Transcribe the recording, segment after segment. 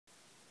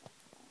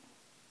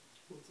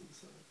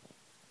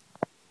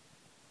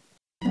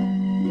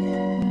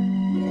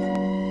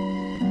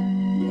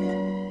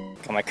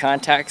Got my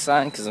contacts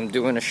on because I'm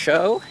doing a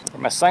show.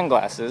 And my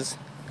sunglasses.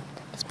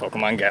 It's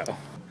Pokemon Go.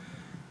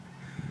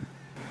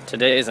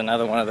 Today is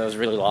another one of those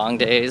really long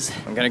days.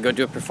 I'm gonna go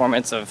do a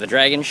performance of the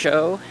Dragon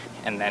Show,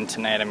 and then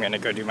tonight I'm gonna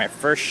go do my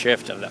first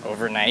shift of the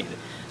overnight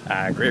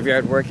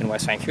graveyard work in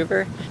West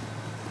Vancouver.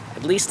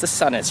 At least the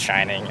sun is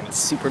shining and it's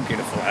super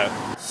beautiful out.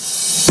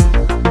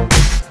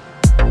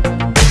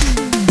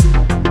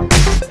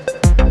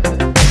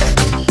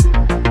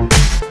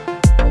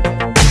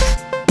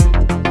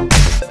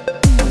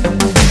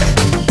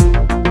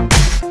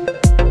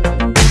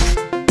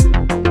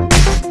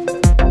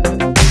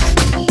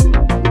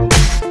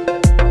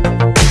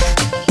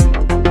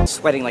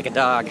 Sweating like a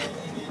dog.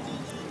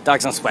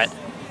 Dogs don't sweat.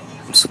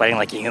 I'm sweating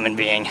like a human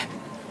being.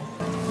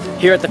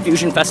 Here at the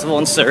Fusion Festival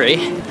in Surrey,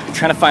 I'm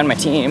trying to find my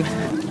team.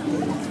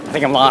 I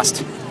think I'm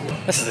lost.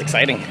 This is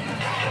exciting.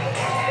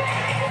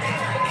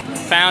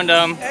 Found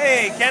them.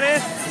 Hey,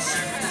 Kenneth.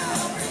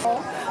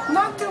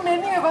 Not too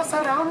many of us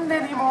around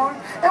anymore,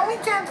 and we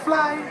can't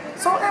fly,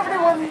 so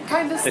everyone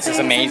kind of. This is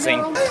amazing.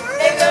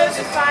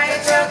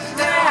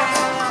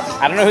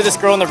 I don't know who this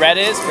girl in the red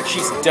is, but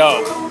she's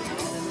dope.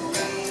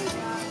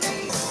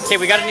 Okay,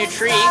 we got a new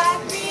tree.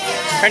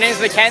 Her name's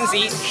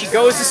Mackenzie. She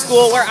goes to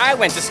school where I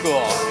went to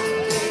school.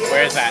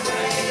 Where is that?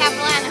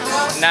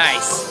 Capilano.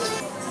 Nice.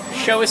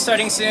 Show is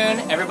starting soon.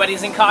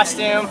 Everybody's in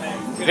costume.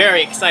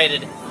 Very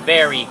excited.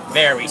 Very,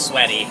 very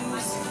sweaty.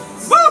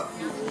 Woo!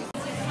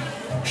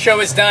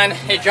 Show is done.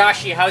 Hey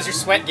Joshy, how's your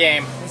sweat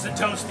game? It's a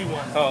toasty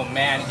one. Oh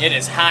man, it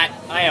is hot.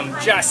 I am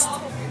just...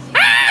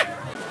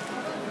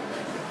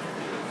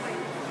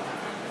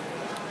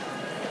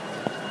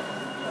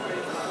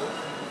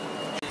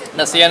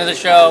 That's the end of the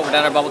show. We're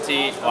done our bubble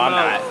tea. Well, I'm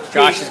not.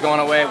 Josh is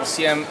going away. We'll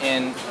see him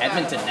in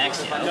Edmonton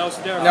next year.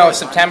 No,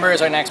 September is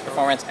our next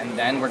performance, and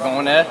then we're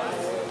going to...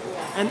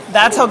 And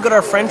that's how good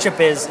our friendship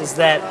is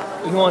that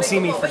you won't see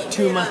me for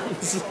 2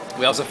 months.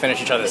 We also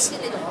finish each other's...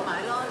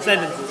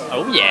 Sentences.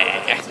 Oh,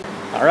 yeah.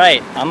 All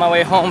right, on my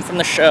way home from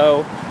the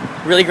show.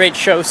 Really great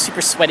show.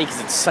 Super sweaty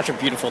because it's such a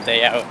beautiful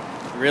day out.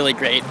 Really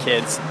great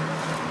kids.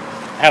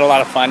 Had a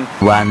lot of fun.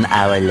 1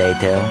 hour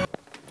later.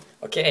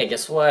 Okay,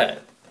 guess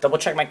what? Double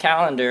check my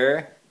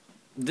calendar.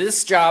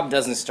 This job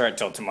doesn't start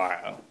till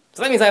tomorrow.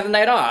 So that means I have the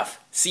night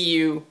off. See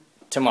you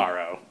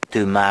tomorrow.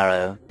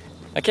 Tomorrow.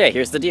 Okay,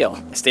 here's the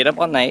deal. I stayed up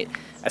all night.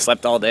 I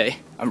slept all day.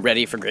 I'm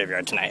ready for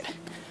graveyard tonight.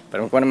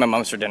 But I'm going to my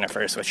mom's for dinner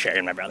first with Sherry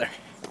and my brother.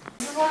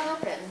 What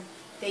happened?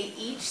 They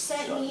each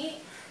sent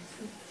me,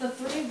 the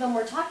 3 of them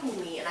were talking to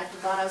me, and I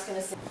forgot I was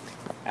going to say.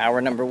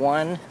 Hour number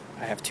 1.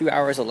 I have 2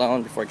 hours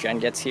alone before Jen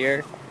gets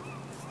here.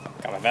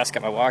 Got my vest,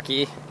 got my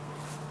walkie.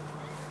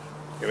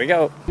 Here we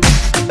go.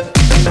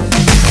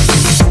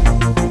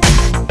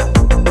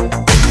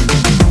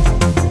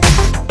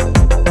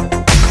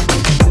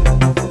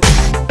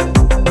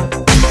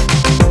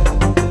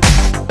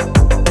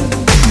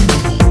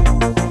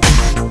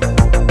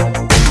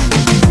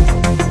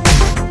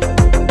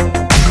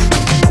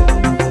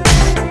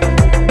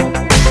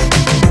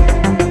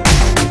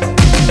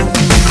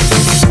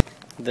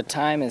 The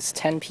time is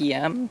 10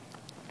 p.m.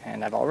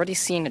 and I've already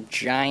seen a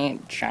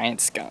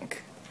giant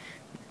skunk.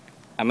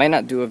 I might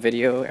not do a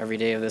video every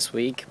day of this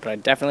week, but I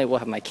definitely will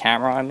have my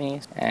camera on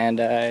me. And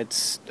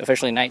it's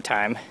officially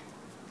nighttime,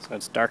 so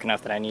it's dark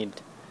enough that I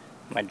need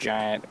my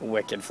giant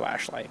wicked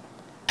flashlight.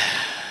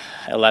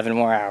 11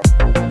 more hours.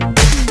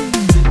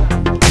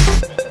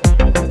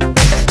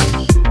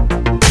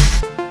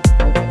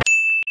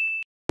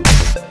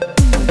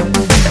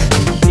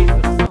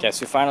 Guess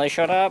who finally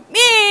showed up?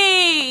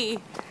 Me!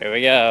 Here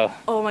we go.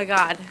 Oh my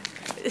god.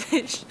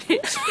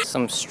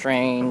 Some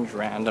strange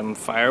random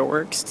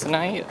fireworks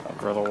tonight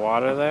over the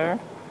water there.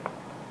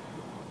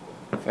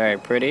 Very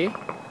pretty.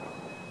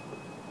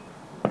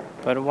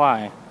 But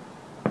why?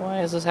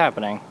 Why is this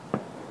happening?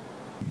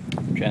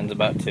 Jen's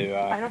about to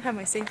I don't have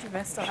my safety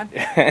vest on.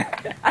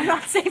 I'm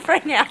not safe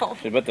right now.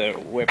 She's about to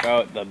whip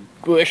out the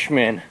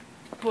Bushman.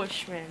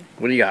 Bushman.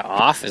 What do you got,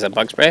 off? Is that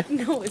bug spray?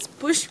 No, it's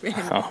Bushman.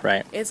 Oh,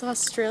 right. It's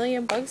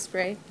Australian bug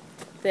spray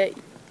that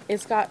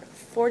it's got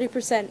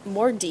 40%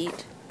 more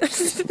DEET.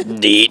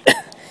 DEET.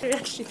 I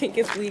actually think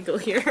it's legal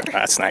here.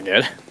 That's not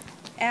good.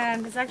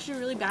 And it's actually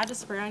really bad to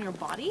spray on your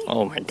body.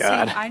 Oh my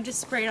god. So I just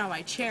spray it on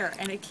my chair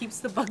and it keeps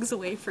the bugs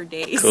away for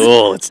days.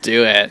 Cool, let's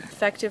do it.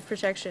 Effective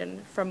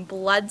protection from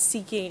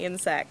blood-seeking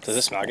insects. Does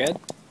it smell good?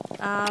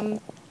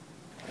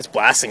 It's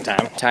blasting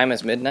time. Time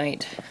is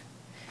midnight.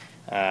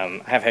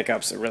 I have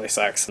hiccups, it really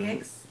sucks.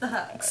 It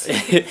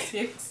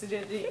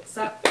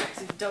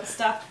sucks. Don't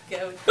stop,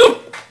 go.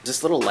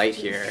 This little light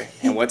here,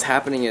 and what's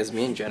happening is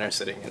me and Jen are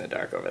sitting in the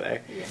dark over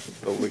there,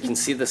 but we can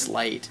see this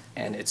light,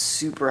 and it's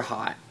super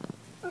hot.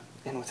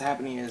 And what's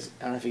happening is,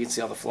 I don't know if you can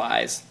see all the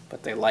flies,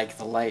 but they like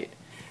the light.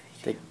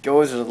 They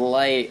go to the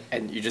light,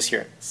 and you just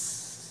hear it,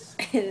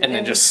 and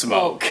then just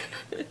smoke.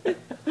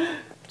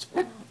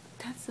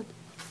 That's a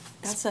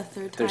That's the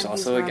third time There's he's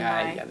also a run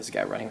guy, by. yeah, there's a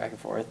guy running back and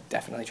forth,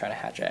 definitely trying to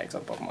hatch eggs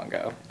on Pokemon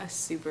Go. A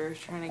super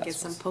trying to get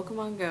some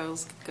Pokemon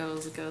goes.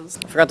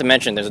 I forgot to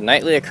mention, there's a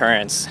nightly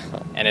occurrence,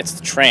 and it's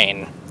the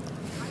train.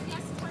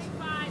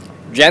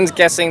 Jen's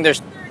guessing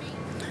there's...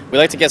 We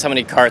like to guess how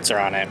many carts are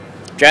on it.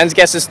 Jen's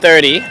guess is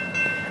 30.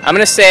 I'm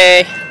gonna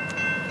say...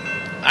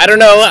 I don't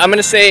know, I'm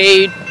gonna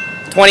say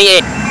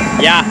 28.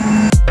 Yeah.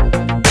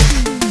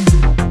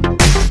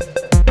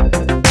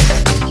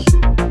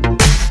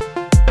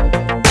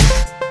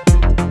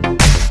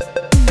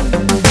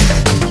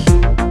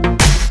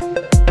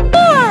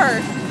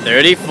 Four!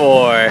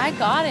 34. I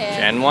got it.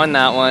 Jen won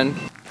that one.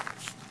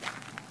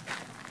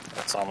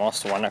 It's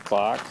almost 1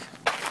 o'clock,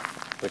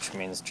 which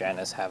means Jen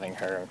is having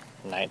her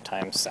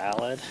nighttime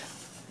salad.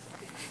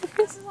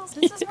 This is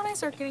when I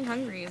start getting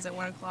hungry, is at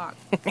 1 o'clock.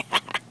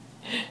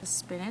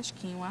 Spinach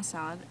quinoa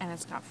salad, and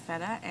it's got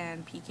feta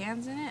and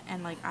pecans in it,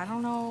 and like I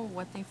don't know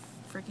what they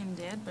freaking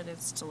did, but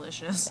it's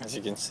delicious. As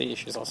you can see,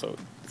 she's also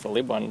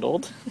fully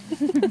bundled.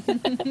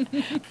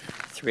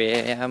 3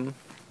 a.m.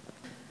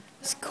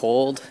 It's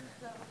cold.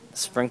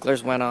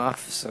 Sprinklers went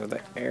off, so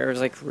the air is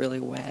like really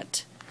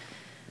wet.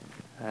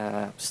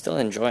 Still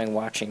enjoying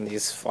watching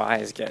these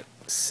flies get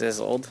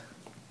sizzled.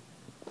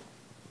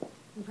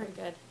 Pretty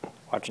good.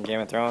 Watching Game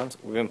of Thrones.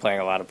 We've been playing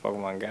a lot of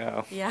Pokemon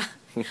Go. Yeah.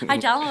 I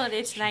downloaded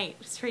it tonight.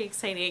 It's pretty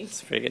exciting.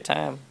 It's a pretty good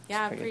time.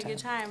 Yeah, pretty good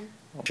time.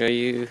 I'll show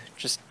you,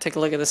 just take a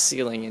look at the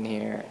ceiling in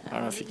here. I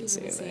don't know if you can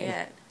see anything.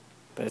 it.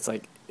 But it's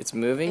like, it's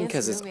moving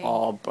because it's moving.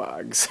 all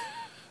bugs.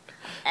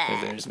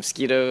 There's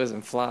mosquitoes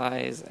and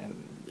flies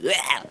and...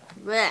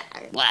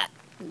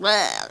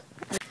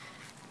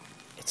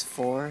 It's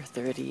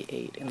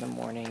 4:38 in the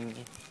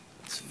morning.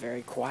 It's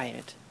very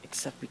quiet,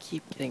 except we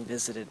keep getting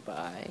visited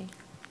by...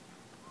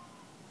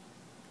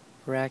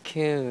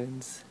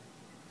 raccoons.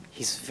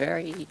 He's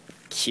very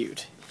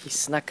cute. He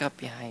snuck up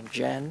behind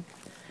Jen.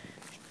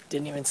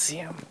 Didn't even see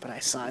him, but I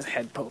saw his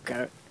head poke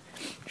out.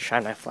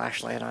 Shined my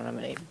flashlight on him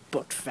and he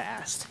booked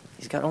fast.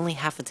 He's got only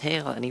half a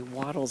tail and he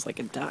waddles like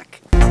a duck.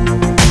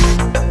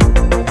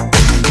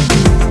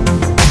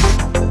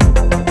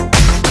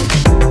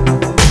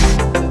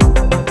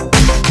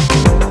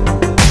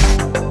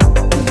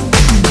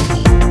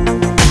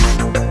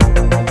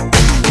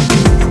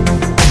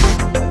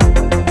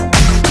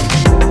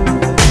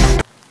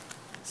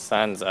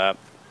 Sun's up.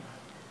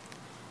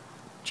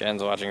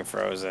 Jen's watching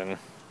Frozen.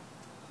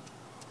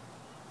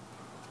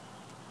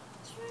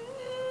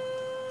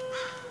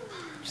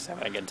 Just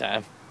having a good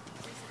time.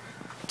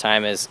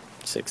 Time is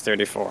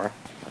 6:34.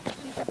 I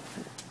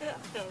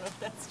don't know if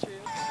that's true.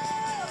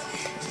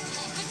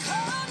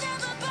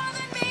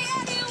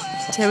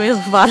 Demi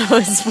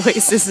Lovato's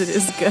voice isn't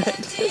as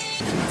good.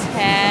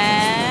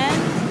 10,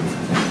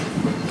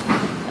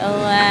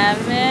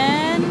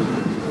 11,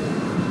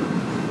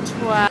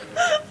 12.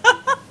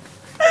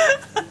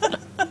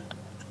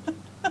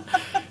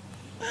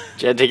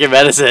 Jen, take your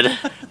medicine.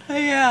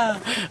 Yeah.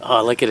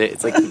 Oh, look at it.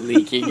 It's like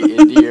leaking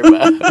into your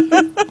mouth.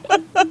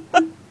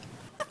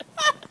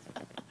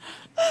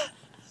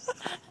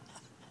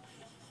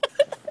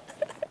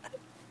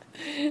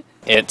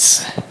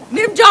 It's...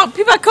 Nimjong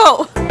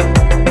Pibako!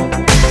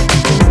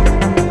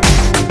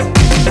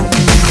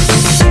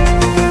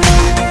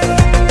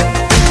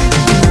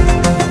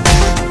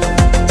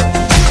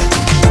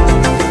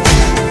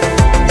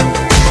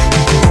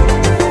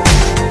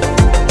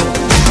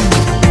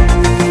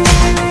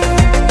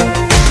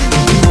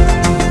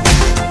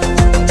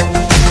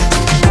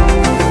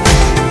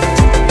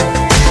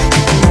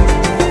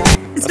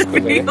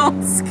 Real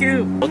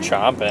scoop. Still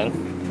chomping.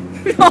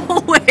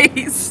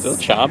 Always. Still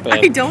chomping.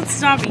 I don't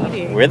stop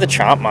eating. We're the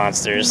chomp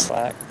monsters.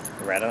 Slack.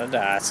 Right on the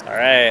dots.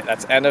 Alright,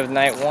 that's end of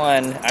night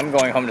 1. I'm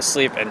going home to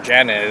sleep and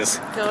Jen is...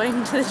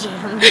 Going to the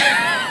gym.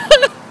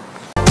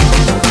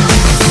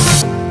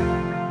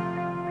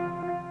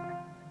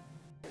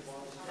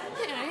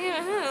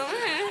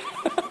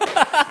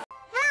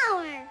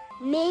 Flower.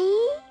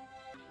 Me?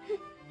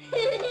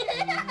 That's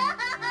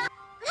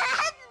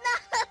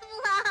not a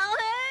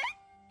flower.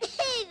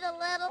 He's a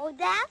little... Oh,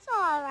 that's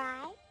all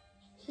right.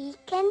 He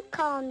can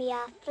call me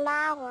a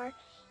flower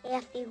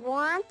if he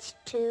wants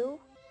to.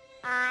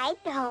 I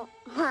don't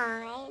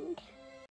mind.